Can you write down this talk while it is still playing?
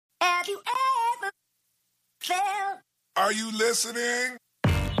Have you ever felt? Are you listening?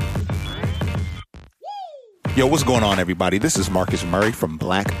 Yo, what's going on, everybody? This is Marcus Murray from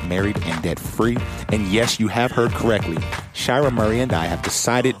Black, Married, and Debt Free. And yes, you have heard correctly. Shira Murray and I have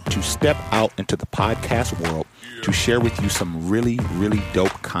decided to step out into the podcast world to share with you some really, really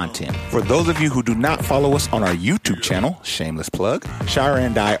dope content. For those of you who do not follow us on our YouTube channel, shameless plug, Shira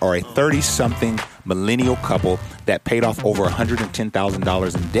and I are a 30-something millennial couple that paid off over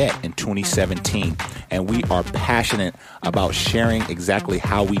 $110,000 in debt in 2017. And we are passionate about sharing exactly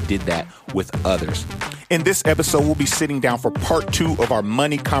how we did that with others. In this episode, we'll be sitting down for part 2 of our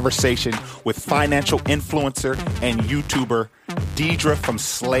money conversation with financial influencer and YouTuber Deidre from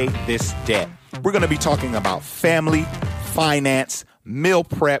Slay This Debt. We're going to be talking about family, finance, meal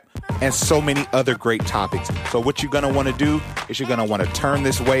prep, and so many other great topics. So what you're going to want to do is you're going to want to turn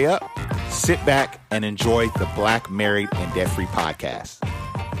this way up, sit back, and enjoy the Black, Married, and Debt Free podcast.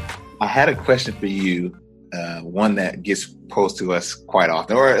 I had a question for you, one that gets posed to us quite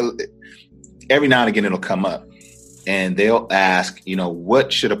often, or every now and again it'll come up. And they'll ask,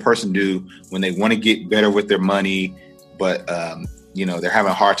 what should a person do when they want to get better with their money, but they're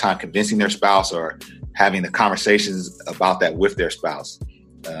having a hard time convincing their spouse or having the conversations about that with their spouse.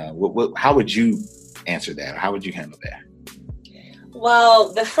 How would you answer that? Or how would you handle that?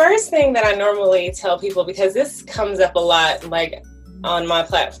 Well, the first thing that I normally tell people, because this comes up a lot, like on my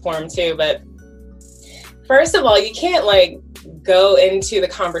platform too, but first of all, you can't go into the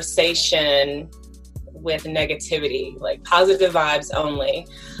conversation with negativity, like positive vibes only.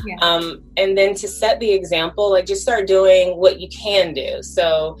 Yeah. And then to set the example, just start doing what you can do.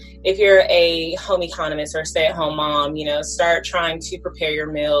 So if you're a home economist or a stay-at-home mom, start trying to prepare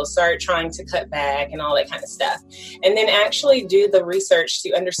your meals, start trying to cut back and all that kind of stuff. And then actually do the research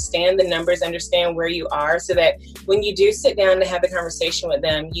to understand the numbers, understand where you are, so that when you do sit down to have the conversation with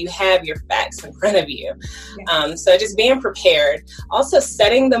them, you have your facts in front of you. Yeah. So just being prepared. Also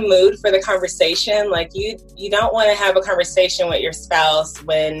setting the mood for the conversation. You don't want to have a conversation with your spouse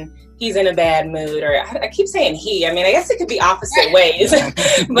when he's in a bad mood, or I keep saying he, I guess it could be opposite ways,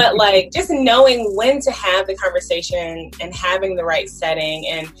 but just knowing when to have the conversation and having the right setting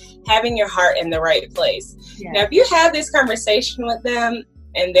and having your heart in the right place. Yeah. Now, if you have this conversation with them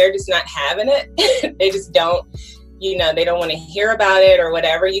and they're just not having it, they just don't, they don't want to hear about it or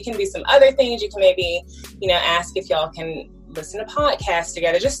whatever, you can do some other things. You can maybe, ask if y'all can listen to podcasts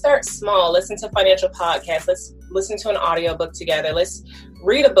together. Just start small. Listen to financial podcasts. Let's listen to an audiobook together. Let's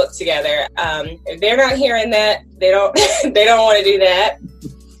read a book together. If they're not hearing that, they don't they don't want to do that.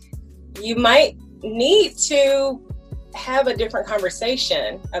 You might need to have a different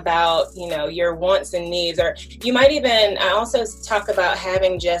conversation about, your wants and needs, or you might even, I also talk about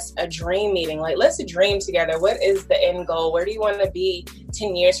having just a dream meeting. Let's dream together. What is the end goal? Where do you want to be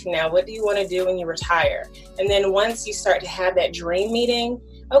 10 years from now? What do you want to do when you retire? And then once you start to have that dream meeting,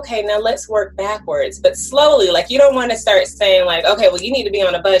 okay, now let's work backwards, but slowly. You don't want to start saying okay, well, you need to be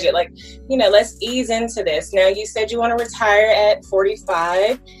on a budget. Let's ease into this. Now, you said you want to retire at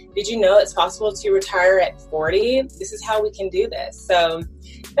 45. Did you know it's possible to retire at 40? This is how we can do this. So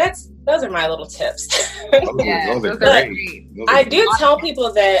those are my little tips. Those are great. I do tell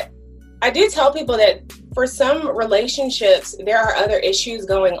people that for some relationships, there are other issues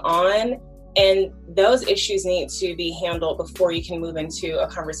going on, and those issues need to be handled before you can move into a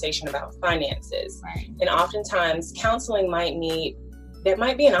conversation about finances. Right. And oftentimes counseling might be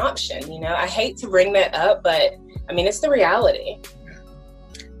an option. I hate to bring that up, but it's the reality.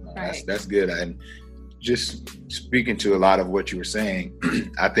 Right. That's good. And just speaking to a lot of what you were saying,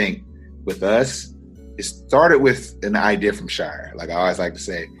 I think with us, it started with an idea from Shire. I always like to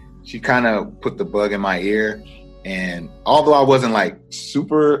say, she kind of put the bug in my ear. And although I wasn't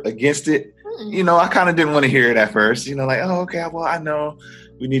super against it, I kind of didn't want to hear it at first. Oh, okay, well, I know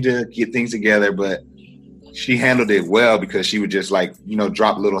we need to get things together. But she handled it well, because she would just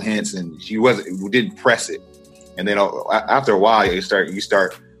drop little hints, and we didn't press it. And then after a while, you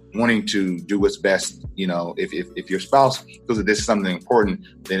start wanting to do what's best. If your spouse feels that this is something important,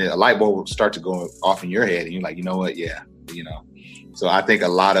 then a light bulb will start to go off in your head, and you're like, you know what? Yeah, So I think a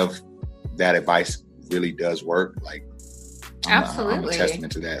lot of that advice really does work. Absolutely. I'm a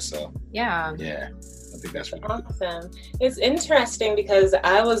testament to that. So yeah, I think that's really awesome. It's interesting because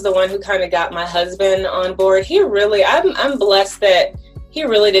I was the one who kind of got my husband on board. I'm blessed that he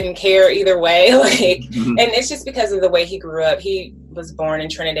really didn't care either way. And it's just because of the way he grew up. He was born in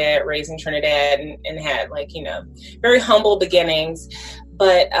Trinidad, raised in Trinidad, and had very humble beginnings.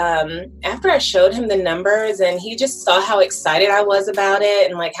 But after I showed him the numbers, and he just saw how excited I was about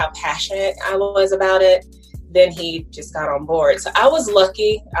it, and how passionate I was about it, then he just got on board. So I was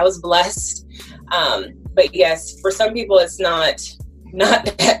lucky. I was blessed. But yes, for some people, it's not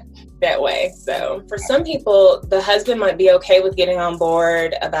that way. So for some people, the husband might be okay with getting on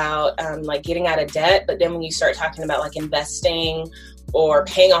board about like getting out of debt. But then when you start talking about like investing or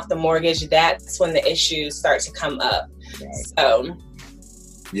paying off the mortgage, that's when the issues start to come up. Right. So.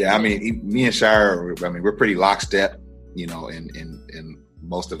 Yeah, I mean, me and Shira, we're pretty lockstep, you know, in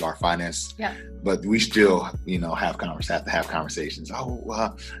most of our finance. Yeah. But we still, you know, have to have conversations.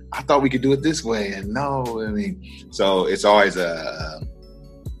 Oh, I thought we could do it this way, and no, I mean, so it's always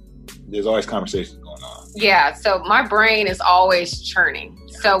there's always conversations going on. Yeah. So my brain is always churning.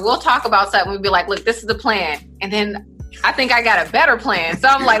 So we'll talk about something. We'll be like, look, this is the plan, and then I think I got a better plan. So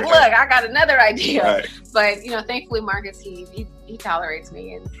I'm like, look, I got another idea. Right. But, you know, thankfully, Marcus, he tolerates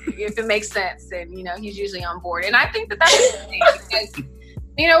me. And if it makes sense, then, you know, he's usually on board. And I think that's the thing. Because,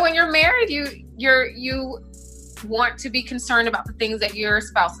 you know, when you're married, you want to be concerned about the things that your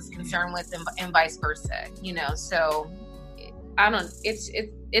spouse is concerned with and vice versa, you know. So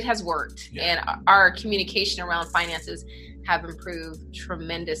it has worked. Yeah. And our communication around finances have improved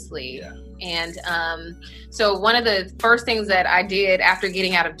tremendously. Yeah. And so one of the first things that I did after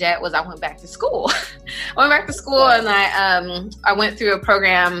getting out of debt was I went back to school. And I went through a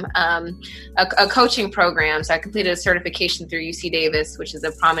program, a coaching program. So I completed a certification through UC Davis, which is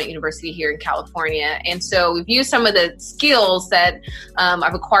a prominent university here in California. And so we've used some of the skills that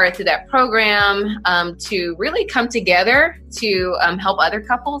I've acquired through that program to really come together to help other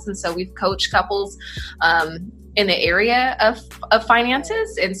couples. And so we've coached couples in the area of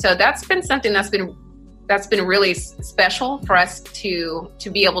finances. And so that's been something that's been really special for us to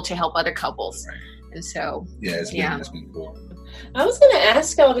be able to help other couples. Right. And so, it's been cool. I was going to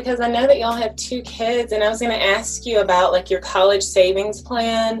ask y'all, because I know that y'all have 2 kids, and I was going to ask you about like your college savings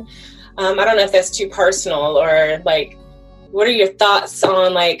plan. I don't know if that's too personal, or like, what are your thoughts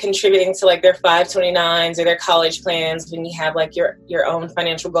on like contributing to like their 529s or their college plans when you have like your own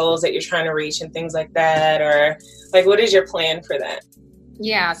financial goals that you're trying to reach and things like that? Or like, what is your plan for that?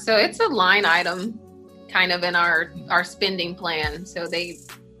 Yeah, so it's a line item kind of in our spending plan. So they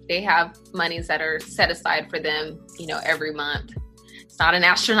have monies that are set aside for them, you know, every month. It's not an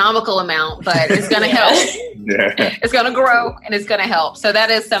astronomical amount, but it's going to help. Yeah. It's going to grow and it's going to help. So that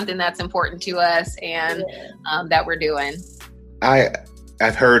is something that's important to us and that we're doing.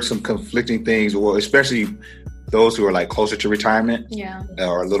 I've heard some conflicting things, well, especially those who are like closer to retirement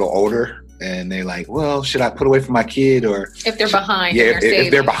or a little older, and they're like, well, should I put away for my kid? Or if they're behind, if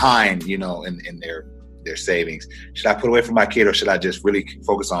they're behind, you know, in their savings, should I put away for my kid, or should I just really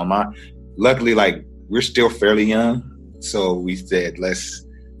focus on mine? Luckily, like, we're still fairly young, so we said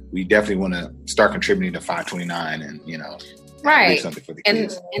we definitely want to start contributing to 529 and, you know, right. Something for the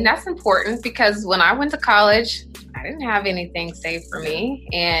kids. And that's important, because when I went to college, I didn't have anything saved for me,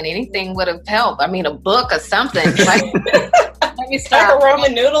 and anything would have helped. I mean, a book or something. Like, let me start. Like a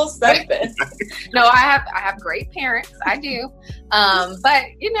ramen noodle, something. No, I have great parents. I do. But,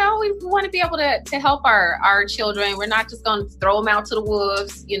 you know, we want to be able to help our children. We're not just going to throw them out to the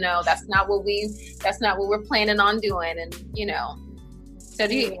wolves. You know, that's not what we're planning on doing. And, you know, so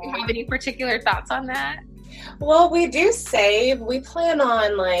do you have any particular thoughts on that? Well, we do save. We plan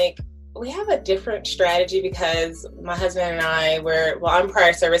on we have a different strategy, because my husband and I I'm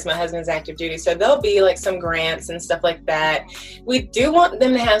prior service, my husband's active duty. So there'll be like some grants and stuff like that. We do want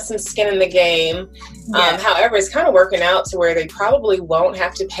them to have some skin in the game. Yes. However, it's kind of working out to where they probably won't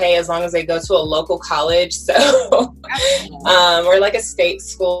have to pay as long as they go to a local college. So, or like a state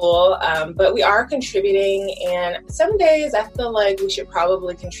school. But we are contributing, and some days I feel like we should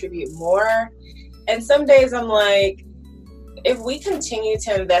probably contribute more. And some days I'm like, if we continue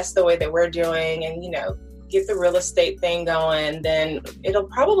to invest the way that we're doing and, you know, get the real estate thing going, then it'll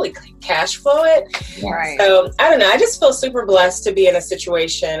probably cash flow it. Right. So I don't know. I just feel super blessed to be in a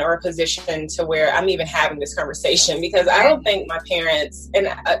situation or a position to where I'm even having this conversation, because I don't think my parents, and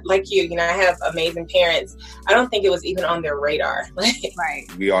like you know, I have amazing parents. I don't think it was even on their radar.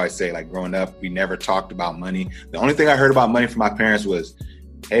 Right. We always say, like, growing up, we never talked about money. The only thing I heard about money from my parents was,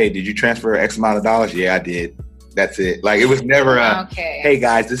 hey, did you transfer X amount of dollars? Yeah, I did. That's it. Like, it was never hey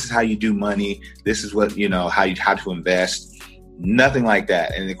guys, this is how you do money. This is what, you know, how to invest. Nothing like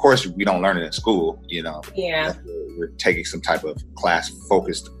that. And of course, we don't learn it in school, you know. Yeah. We're taking some type of class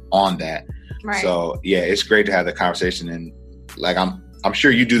focused on that. Right. So yeah, it's great to have the conversation. And like, I'm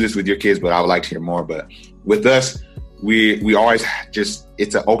sure you do this with your kids, but I would like to hear more. But with us, we always just,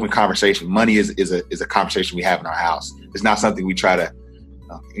 it's an open conversation. Money is a conversation we have in our house. It's not something we try to,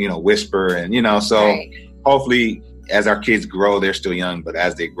 you know, whisper and, you know, so. Right. Hopefully, as our kids grow, they're still young, but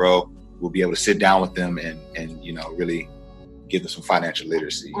as they grow, we'll be able to sit down with them and really give them some financial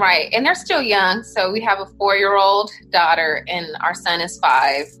literacy. Right. And they're still young. So we have a 4-year-old daughter and our son is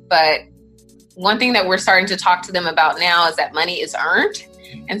 5. But one thing that we're starting to talk to them about now is that money is earned.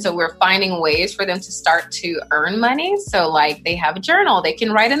 And so we're finding ways for them to start to earn money. So like they have a journal, they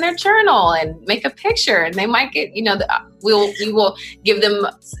can write in their journal and make a picture, and they might get, we will give them,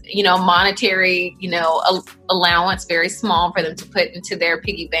 monetary, allowance, very small, for them to put into their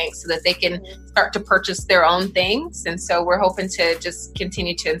piggy bank so that they can start to purchase their own things. And so we're hoping to just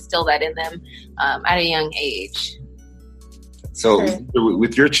continue to instill that in them at a young age. So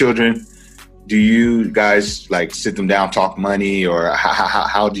with your children, do you guys like sit them down, talk money, or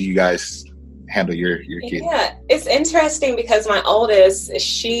how do you guys handle your kids? Yeah, it's interesting because my oldest,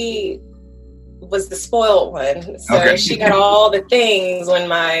 she was the spoiled one. So she got all the things when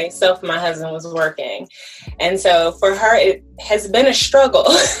myself and my husband was working. And so for her, it has been a struggle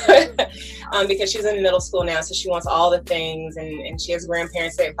because she's in middle school now. So she wants all the things, and she has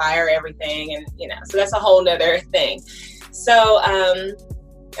grandparents that buy her everything. And, so that's a whole nother thing. So,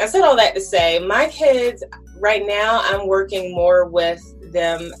 I said all that to say, my kids right now, I'm working more with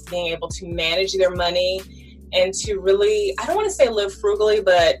them being able to manage their money and to really, I don't want to say live frugally,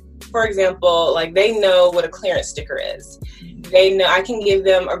 but for example, like they know what a clearance sticker is. They know I can give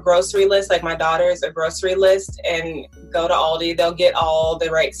them a grocery list, like my daughter's a grocery list, and go to Aldi, they'll get all the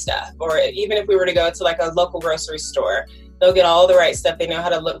right stuff. Or even if we were to go to like a local grocery store, they'll get all the right stuff. They know how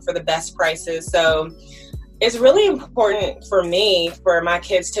to look for the best prices. So it's really important for me, for my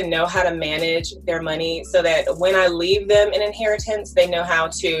kids to know how to manage their money so that when I leave them an inheritance, they know how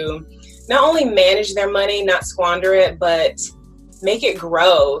to not only manage their money, not squander it, but make it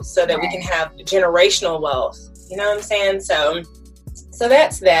grow so that we can have generational wealth. You know what I'm saying? So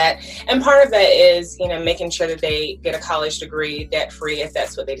that's that. And part of that is, making sure that they get a college degree debt-free if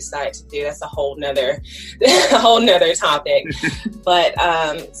that's what they decide to do. That's a whole nother topic. But,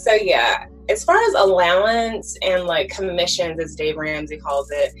 so yeah. As far as allowance and like commissions, as Dave Ramsey calls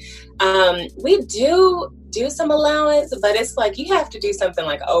it, we do some allowance, but it's like you have to do something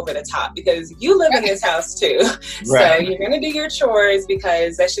like over the top because you live in this house too. Right. So you're going to do your chores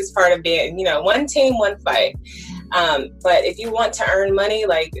because that's just part of being, one team, one fight. But if you want to earn money,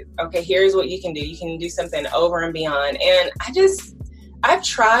 like, okay, here's what you can do. You can do something over and beyond. And I've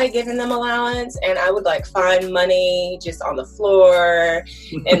tried giving them allowance, and I would like find money just on the floor,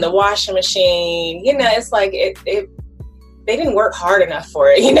 in the washing machine. It's like they didn't work hard enough for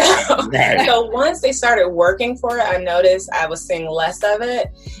it, Right. So once they started working for it, I noticed I was seeing less of it.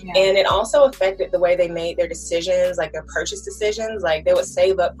 Yeah. And it also affected the way they made their decisions, like their purchase decisions. Like they would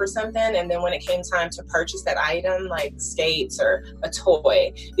save up for something, and then when it came time to purchase that item, like skates or a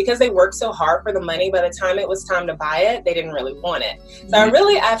toy, because they worked so hard for the money, by the time it was time to buy it, they didn't really want it. So I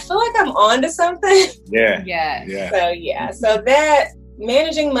feel like I'm on to something. Yeah. So that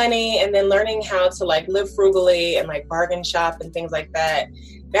managing money and then learning how to like live frugally and like bargain shop and things like that.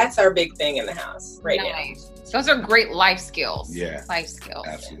 That's our big thing in the house right now. Those are great life skills. Yeah. Life skills.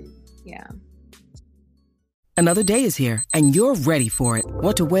 Absolutely. Yeah. Another day is here and you're ready for it.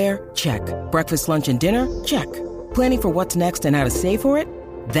 What to wear? Check. Breakfast, lunch, and dinner? Check. Planning for what's next and how to save for it?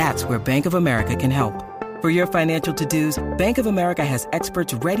 That's where Bank of America can help. For your financial to-dos, Bank of America has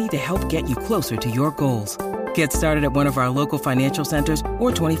experts ready to help get you closer to your goals. Get started at one of our local financial centers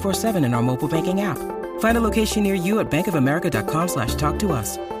or 24/7 in our mobile banking app. Find a location near you at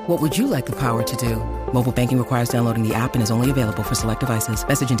bankofamerica.com/talktous. What would you like the power to do? Mobile banking requires downloading the app and is only available for select devices.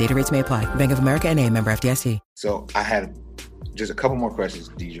 Message and data rates may apply. Bank of America N.A., member FDIC. So I had just a couple more questions,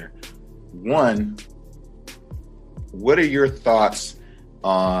 Deidre. One, what are your thoughts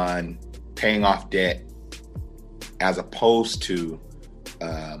on paying off debt as opposed to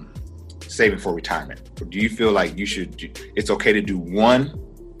saving for retirement? Or do you feel like it's okay to do one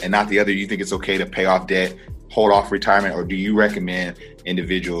and not the other? You think it's okay to pay off debt, hold off retirement, or do you recommend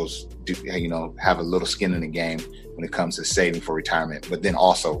individuals have a little skin in the game when it comes to saving for retirement, but then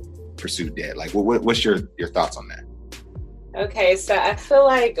also pursue debt? Like, what's your thoughts on that? Okay, so I feel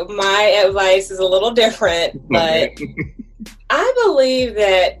like my advice is a little different, but I believe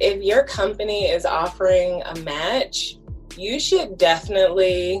that if your company is offering a match, you should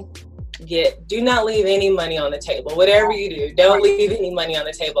definitely do not leave any money on the table. Whatever you do, don't leave any money on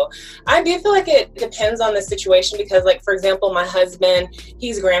the table. I do feel like it depends on the situation because, like, for example, my husband,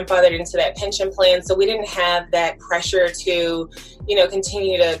 he's grandfathered into that pension plan. So we didn't have that pressure to,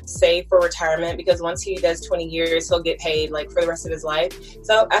 continue to save for retirement because once he does 20 years, he'll get paid like for the rest of his life.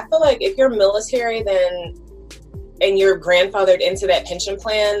 So I feel like if you're military, and you're grandfathered into that pension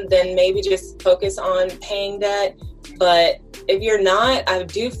plan, then maybe just focus on paying that. But if you're not, I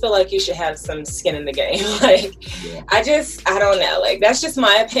do feel like you should have some skin in the game. Like, I don't know. Like, that's just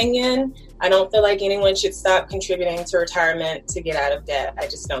my opinion. I don't feel like anyone should stop contributing to retirement to get out of debt. I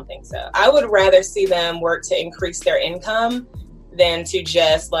just don't think so. I would rather see them work to increase their income than to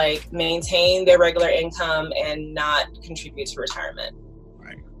just like maintain their regular income and not contribute to retirement.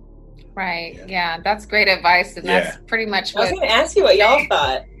 Right. Yeah, that's great advice, and that's pretty much what I was going to ask you what y'all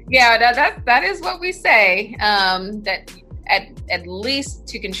thought. Yeah, that is what we say. That at least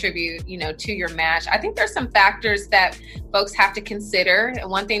to contribute, to your match. I think there's some factors that folks have to consider. And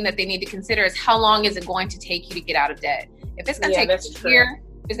one thing that they need to consider is how long is it going to take you to get out of debt? If it's going to take you a year,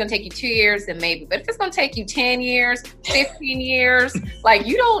 if it's going to take you 2 years, then maybe. But if it's going to take you 10 years, 15 years, like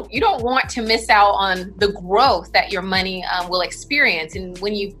you don't want to miss out on the growth that your money will experience. And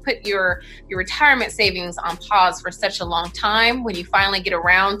when you put your retirement savings on pause for such a long time, when you finally get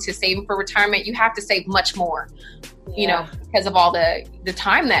around to saving for retirement, you have to save much more. Because of all the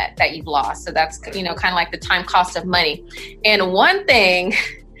time that you've lost. So that's, kind of like the time cost of money. And one thing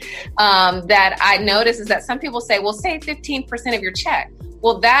that I notice is that some people say, well, save 15% of your check.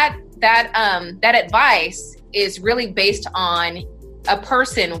 Well, that advice is really based on a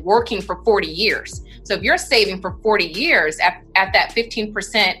person working for 40 years. So if you're saving for 40 years at that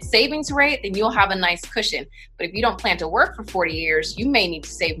 15% savings rate, then you'll have a nice cushion. But if you don't plan to work for 40 years, you may need to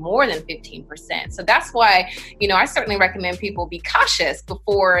save more than 15%. So that's why, I certainly recommend people be cautious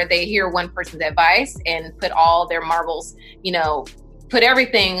before they hear one person's advice and put all their marbles, put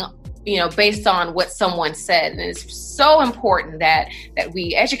everything based on what someone said. And it's so important that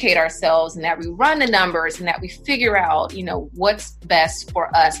we educate ourselves and that we run the numbers and that we figure out, what's best for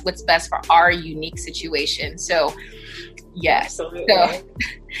us, what's best for our unique situation. So, yes. So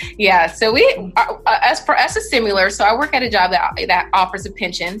we, as for us, it's similar. So I work at a job that offers a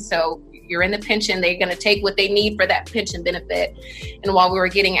pension. So you're in the pension, they're going to take what they need for that pension benefit. And while we were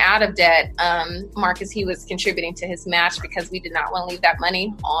getting out of debt, Marcus, he was contributing to his match because we did not want to leave that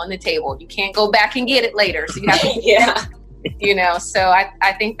money on the table. You can't go back and get it later. So you have to, so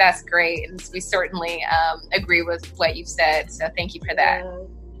I think that's great. And we certainly agree with what you've said. So thank you for that.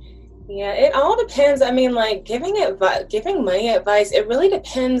 Yeah, it all depends. I mean, like giving money advice, it really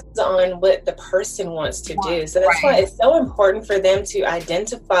depends on what the person wants to do. So that's why it's so important for them to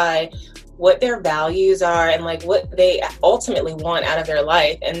identify what their values are and like what they ultimately want out of their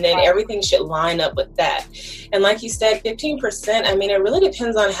life. And then everything should line up with that. And like you said, 15%, I mean, it really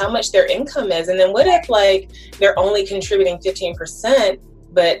depends on how much their income is. And then what if like they're only contributing 15%,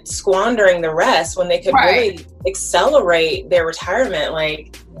 but squandering the rest when they could really accelerate their retirement?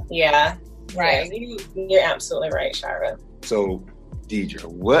 Like, you're absolutely right, Shira. So, Deidre,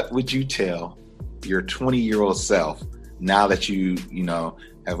 what would you tell your 20-year-old self now that you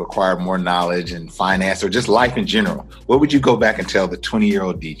have acquired more knowledge in finance or just life in general? What would you go back and tell the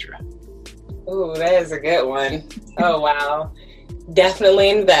 20-year-old Deidre? Ooh, that is a good one. Oh, wow. Definitely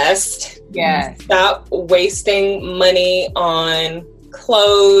invest. Yeah. Stop wasting money on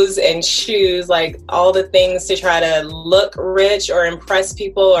clothes and shoes, like all the things to try to look rich or impress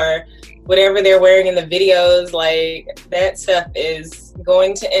people or whatever they're wearing in the videos. Like that stuff is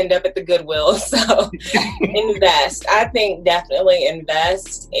going to end up at the Goodwill. So invest. I think definitely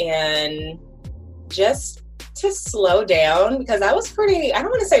invest, and just to slow down, because I was pretty, I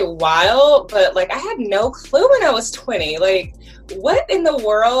don't want to say wild, but like I had no clue when I was 20. Like what in the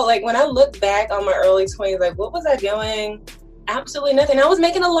world? Like when I look back on my early 20s, like what was I doing? Absolutely nothing. I was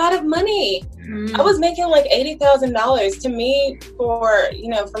making a lot of money. I was making like $80,000. To me, for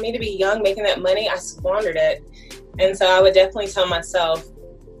me to be young making that money, I squandered it. And so I would definitely tell myself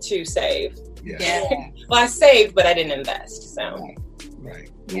to save. Yeah. Well, I saved, but I didn't invest. So. Right.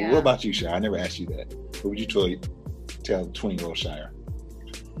 Yeah. Well, what about you, Shire? I never asked you that. What would you tell 20-year-old Shire?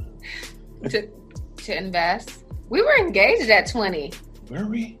 To invest. We were engaged at 20. Were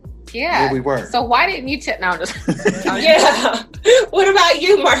we? Yeah. Well, we were. So why didn't you no, I'm just yeah. What about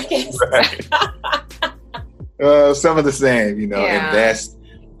you, Marcus? Right. Some of the same, invest.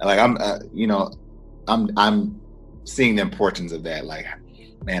 Like I'm seeing the importance of that. Like,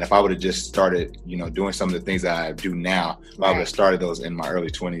 man, if I would have just started, doing some of the things that I do now, if I would have started those in my early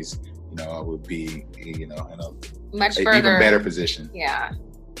 20s, I would be, in a much even further better position. Yeah.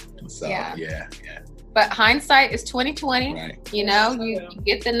 So, yeah. But hindsight is 20/20. Right. You know, you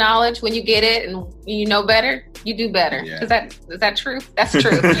get the knowledge when you get it, and you know better, you do better. Yeah. Is that true? That's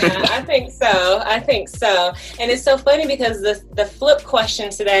true. Yeah, I think so. And it's so funny because the flip question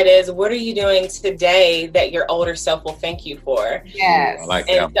to that is, what are you doing today that your older self will thank you for? Yes. I like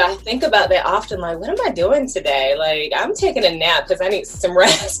And that. I think about that often, like, what am I doing today? Like, I'm taking a nap because I need some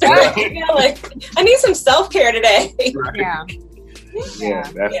rest. Right. You know, like, I need some self-care today. Yeah. Yeah,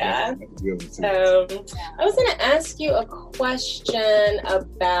 that's Yeah. a good one too. I was going to ask you a question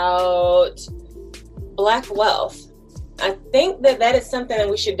about Black wealth. I think that is something that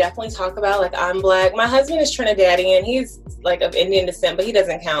we should definitely talk about. Like, I'm Black. My husband is Trinidadian. He's like of Indian descent, but he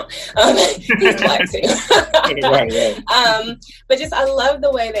doesn't count. He's Black too. Right. But just, I love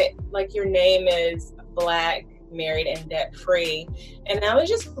the way that, like, your name is Black, Married, and Debt Free. And I was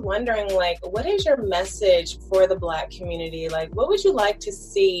just wondering, like, what is your message for the Black community? Like, what would you like to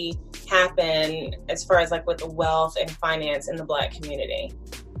see happen as far as, like, with the wealth and finance in the Black community?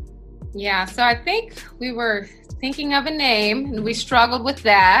 Yeah, so I think we were thinking of a name and we struggled with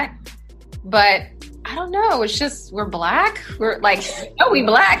that, but I don't know. It's just, we're Black. We're like, we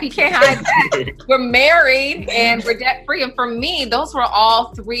Black. You can't hide that. We're married and we're debt free. And for me, those were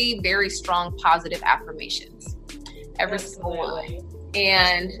all three very strong positive affirmations. Every single one.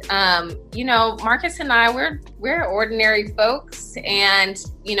 And, you know, Marcus and I, we're ordinary folks, and,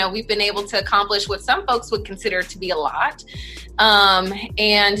 you know, we've been able to accomplish what some folks would consider to be a lot. And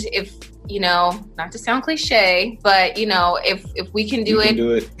if, you know, not to sound cliche, but, you know, if we can do it,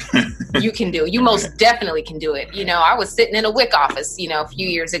 you can do it. You most definitely can do it. You know, I was sitting in a WIC office, you know, a few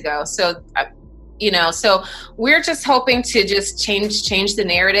years ago. So, you know, so we're just hoping to just change the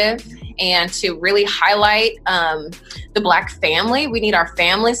narrative and to really highlight the Black family. We need our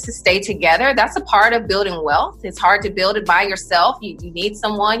families to stay together. That's a part of building wealth. It's hard to build it by yourself. You need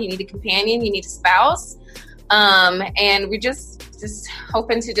someone, you need a companion, you need a spouse. And we're just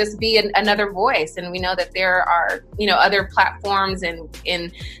hoping to just be another voice. And we know that there are, you know, other platforms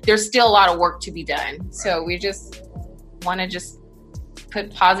and there's still a lot of work to be done. So we just want to just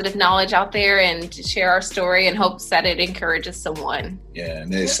put positive knowledge out there and to share our story and hopes that it encourages someone. Yeah,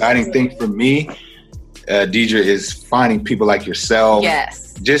 and the exciting thing for me, Deidre, is finding people like yourself.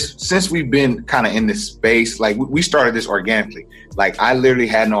 Yes. Just since we've been kind of in this space, like we started this organically. Like, I literally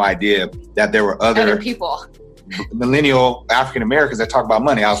had no idea that there were other people, millennial African Americans that talk about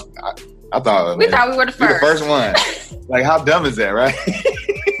money. I thought we thought we were the first one. Like, how dumb is that, right?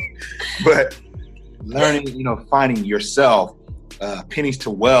 But learning, you know, finding yourself. Pennies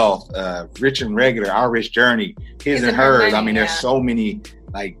to Wealth, Rich and Regular, Our Rich Journey, His and Hers. Money, I mean, there's so many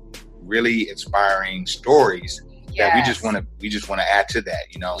like really inspiring stories that we just want to add to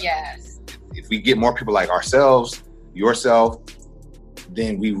that. You know, if we get more people like ourselves, yourself,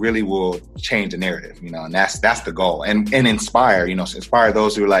 then we really will change the narrative. You know, and that's the goal. And inspire. You know, inspire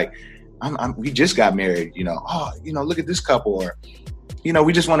those who are like, we just got married. You know, oh, you know, look at this couple, or you know,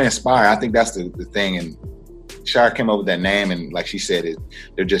 we just want to inspire. I think that's the thing. And Shara came up with that name, and like she said,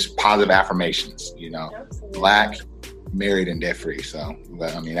 they're just positive affirmations, you know. Absolutely. Black, married, and debt free. So,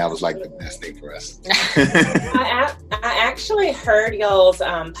 but, I mean, that was like the best thing for us. I actually heard y'all's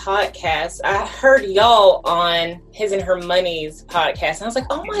podcast. I heard y'all on His and Her Money's podcast, and I was like,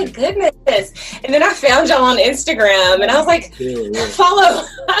 oh my goodness. And then I found y'all on Instagram, and I was like, follow.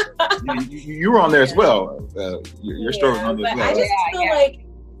 You were on there as well. Your story was on there as well. I just feel like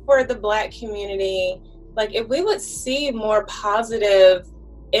for the Black community, like, if we would see more positive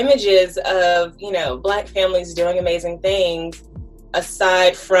images of, you know, Black families doing amazing things,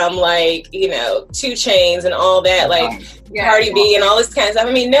 aside from, like, you know, 2 Chainz and all that, like Cardi B and all this kind of stuff.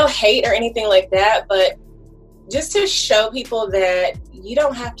 I mean, no hate or anything like that, but just to show people that you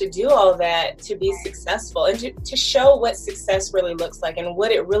don't have to do all that to be successful, and to show what success really looks like and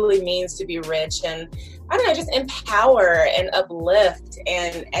what it really means to be rich, and I don't know, just empower and uplift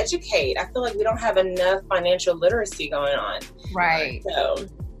and educate. I feel like we don't have enough financial literacy going on. Right. So,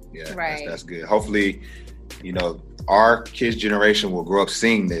 yeah, that's good. Hopefully, you know, our kids' generation will grow up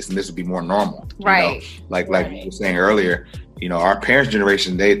seeing this, and this will be more normal. Right. You know? Like you were saying earlier, you know, our parents'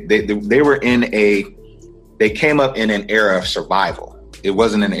 generation, they were they came up in an era of survival. It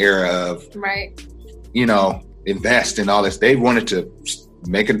wasn't an era of, you know, invest in all this. They wanted to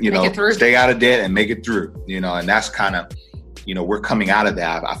make it, stay out of debt and make it through, you know, and that's kind of, you know, we're coming out of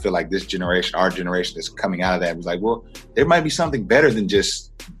that. I feel like this generation, our generation, is coming out of that. It was like, well, there might be something better than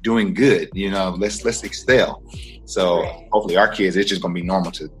just doing good, you know, let's excel. So hopefully our kids, it's just going to be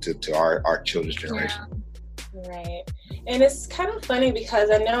normal to our children's generation. Yeah. Right. And it's kind of funny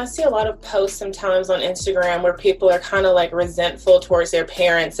because I know I see a lot of posts sometimes on Instagram where people are kind of like resentful towards their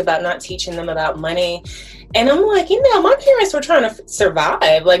parents about not teaching them about money. And I'm like, my parents were trying to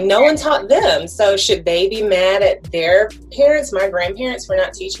survive. Like, no one taught them. So should they be mad at their parents, my grandparents, for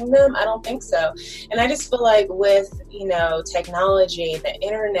not teaching them? I don't think so. And I just feel like with, technology, the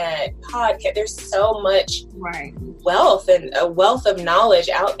internet, podcast, there's so much wealth and a wealth of knowledge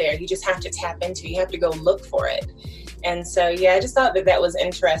out there. You just have to tap into. You have to go look for it. And so, I just thought that was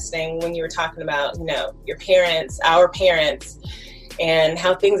interesting when you were talking about, your parents, our parents, and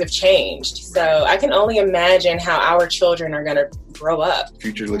how things have changed. So I can only imagine how our children are going to grow up.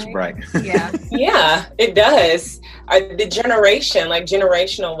 Future looks bright. Yeah. Yeah, it does. The generation, like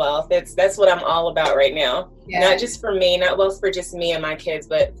generational wealth, that's what I'm all about right now. Yeah. Not just for me, not wealth for just me and my kids,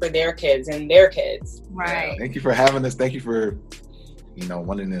 but for their kids and their kids. Right. Thank you for having us. Thank you for,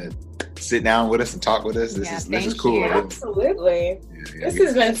 wanting to sit down with us and talk with us. This is cool. Absolutely. This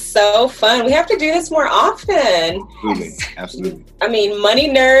has been so fun. We have to do this more often. Absolutely. I mean, money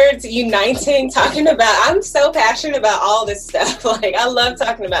nerds uniting, talking about, I'm so passionate about all this stuff. Like, I love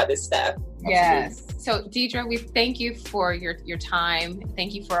talking about this stuff. Yes. So Deidre, we thank you for your time.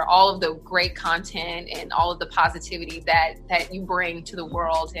 Thank you for all of the great content and all of the positivity that you bring to the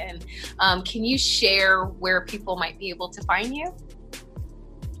world. And can you share where people might be able to find you?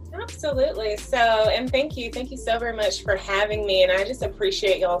 Absolutely. So, and thank you so very much for having me. And I just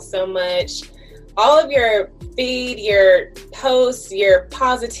appreciate y'all so much. All of your feed, your posts, your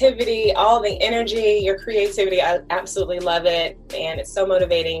positivity, all the energy, your creativity, I absolutely love it. And it's so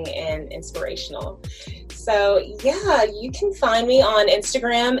motivating and inspirational. So you can find me on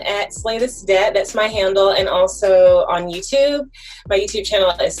Instagram at Slay This Debt. That's my handle. And also on YouTube. My YouTube channel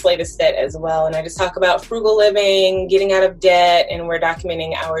is Slay This Debt as well. And I just talk about frugal living, getting out of debt, and we're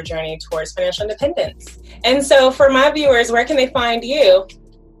documenting our journey towards financial independence. And so for my viewers, where can they find you?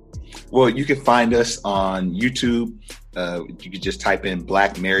 Well, you can find us on YouTube. You can just type in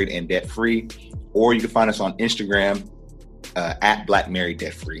Black Married and Debt Free, or you can find us on Instagram at Black Married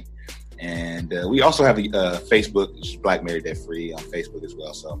Debt Free. And we also have a Facebook, which is Black Married Debt Free on Facebook as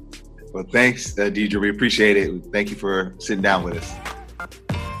well. So, well, thanks, Deidre. We appreciate it. Thank you for sitting down with us.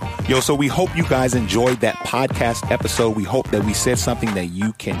 So we hope you guys enjoyed that podcast episode. We hope that we said something that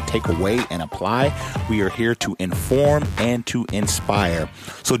you can take away and apply. We are here to inform and to inspire.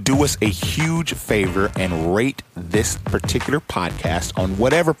 So do us a huge favor and rate this particular podcast on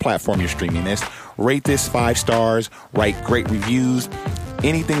whatever platform you're streaming this. Rate this 5 stars, write great reviews.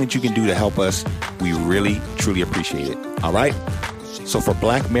 Anything that you can do to help us, we really, truly appreciate it. All right? So for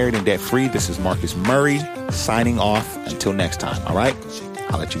Black Married and Debt Free, this is Marcus Murray signing off until next time. All right?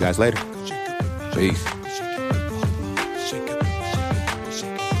 I'll let you guys later. Peace.